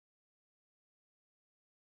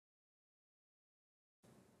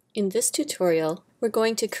In this tutorial, we're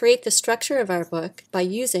going to create the structure of our book by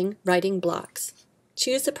using writing blocks.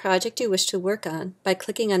 Choose the project you wish to work on by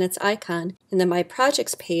clicking on its icon in the My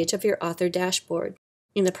Projects page of your author dashboard.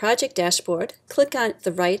 In the project dashboard, click on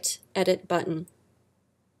the Write Edit button.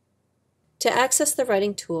 To access the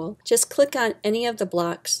writing tool, just click on any of the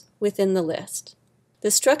blocks within the list.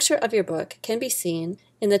 The structure of your book can be seen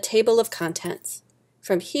in the table of contents.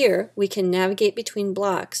 From here, we can navigate between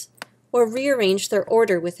blocks or rearrange their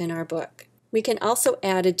order within our book. We can also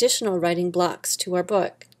add additional writing blocks to our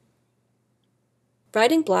book.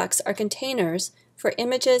 Writing blocks are containers for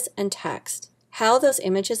images and text. How those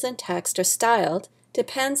images and text are styled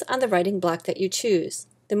depends on the writing block that you choose.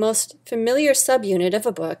 The most familiar subunit of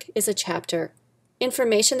a book is a chapter.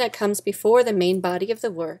 Information that comes before the main body of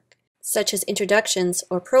the work, such as introductions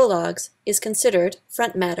or prologues, is considered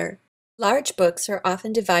front matter. Large books are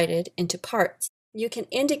often divided into parts. You can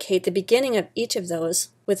indicate the beginning of each of those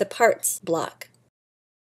with a parts block.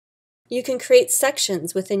 You can create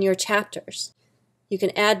sections within your chapters. You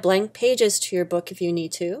can add blank pages to your book if you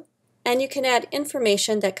need to, and you can add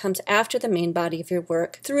information that comes after the main body of your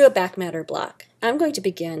work through a back matter block. I'm going to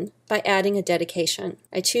begin by adding a dedication.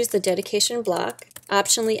 I choose the dedication block,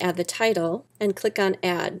 optionally add the title, and click on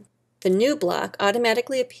Add. The new block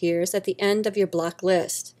automatically appears at the end of your block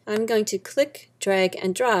list. I'm going to click, drag,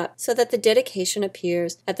 and drop so that the dedication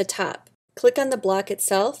appears at the top. Click on the block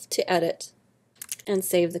itself to edit and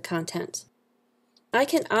save the content. I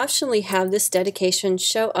can optionally have this dedication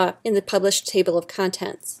show up in the published table of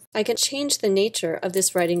contents. I can change the nature of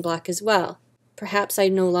this writing block as well. Perhaps I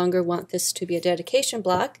no longer want this to be a dedication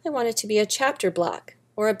block. I want it to be a chapter block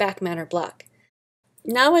or a back matter block.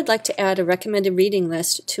 Now I'd like to add a recommended reading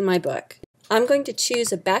list to my book. I'm going to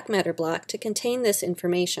choose a back matter block to contain this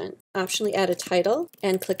information. Optionally add a title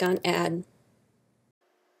and click on Add.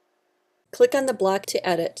 Click on the block to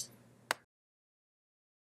edit.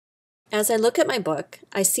 As I look at my book,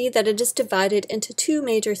 I see that it is divided into two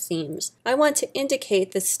major themes. I want to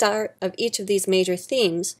indicate the start of each of these major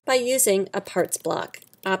themes by using a parts block.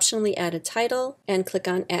 Optionally add a title and click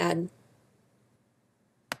on Add.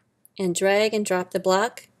 And drag and drop the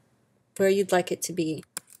block where you'd like it to be.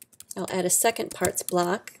 I'll add a second parts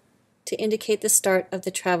block to indicate the start of the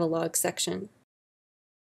travelogue section.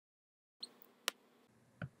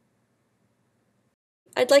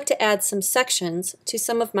 I'd like to add some sections to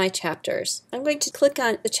some of my chapters. I'm going to click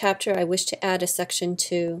on the chapter I wish to add a section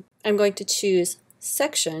to. I'm going to choose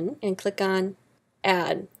Section and click on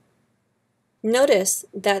Add. Notice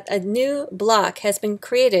that a new block has been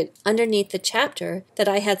created underneath the chapter that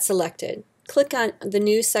I had selected. Click on the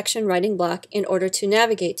new section writing block in order to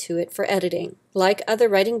navigate to it for editing. Like other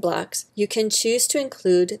writing blocks, you can choose to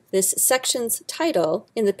include this section's title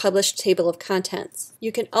in the published table of contents.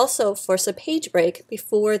 You can also force a page break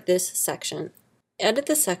before this section. Edit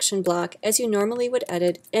the section block as you normally would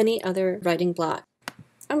edit any other writing block.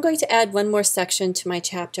 I'm going to add one more section to my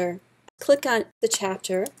chapter. Click on the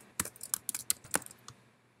chapter,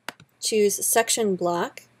 choose Section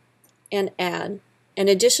Block, and Add. An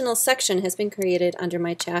additional section has been created under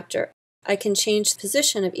my chapter. I can change the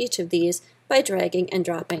position of each of these by dragging and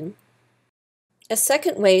dropping. A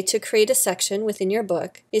second way to create a section within your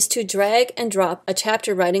book is to drag and drop a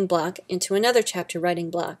chapter writing block into another chapter writing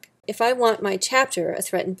block. If I want my chapter, A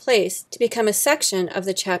Threat in Place, to become a section of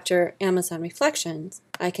the chapter Amazon Reflections,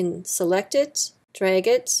 I can select it, drag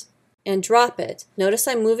it, and drop it. Notice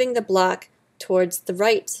I'm moving the block towards the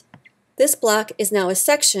right. This block is now a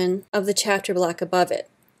section of the chapter block above it.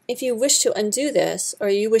 If you wish to undo this, or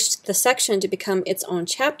you wish the section to become its own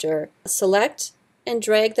chapter, select and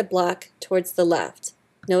drag the block towards the left.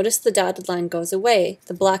 Notice the dotted line goes away.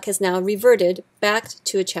 The block has now reverted back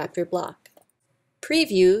to a chapter block.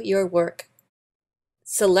 Preview your work.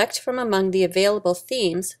 Select from among the available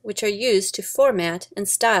themes which are used to format and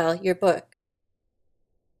style your book.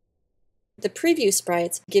 The preview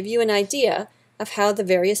sprites give you an idea of how the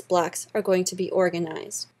various blocks are going to be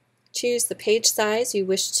organized. Choose the page size you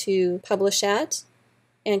wish to publish at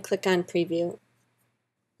and click on Preview.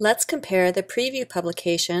 Let's compare the preview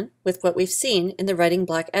publication with what we've seen in the writing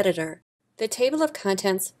block editor. The table of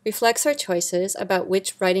contents reflects our choices about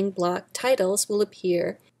which writing block titles will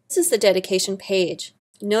appear. This is the dedication page.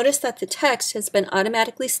 Notice that the text has been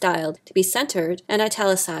automatically styled to be centered and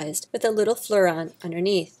italicized with a little fleuron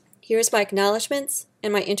underneath. Here's my acknowledgments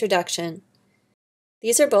and my introduction.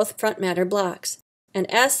 These are both front matter blocks, and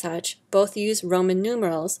as such, both use Roman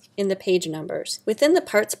numerals in the page numbers. Within the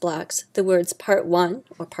parts blocks, the words Part 1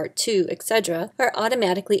 or Part 2, etc. are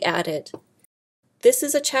automatically added. This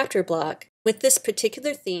is a chapter block, With this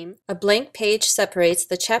particular theme, a blank page separates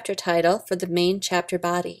the chapter title for the main chapter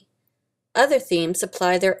body. Other themes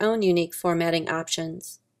apply their own unique formatting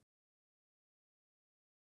options.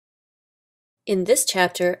 In this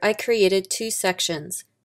chapter, I created 2 sections.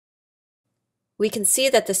 We can see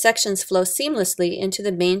that the sections flow seamlessly into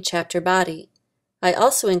the main chapter body. I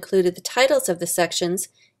also included the titles of the sections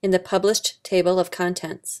in the published table of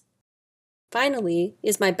contents. Finally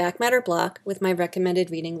is my back matter block with my recommended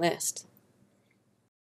reading list.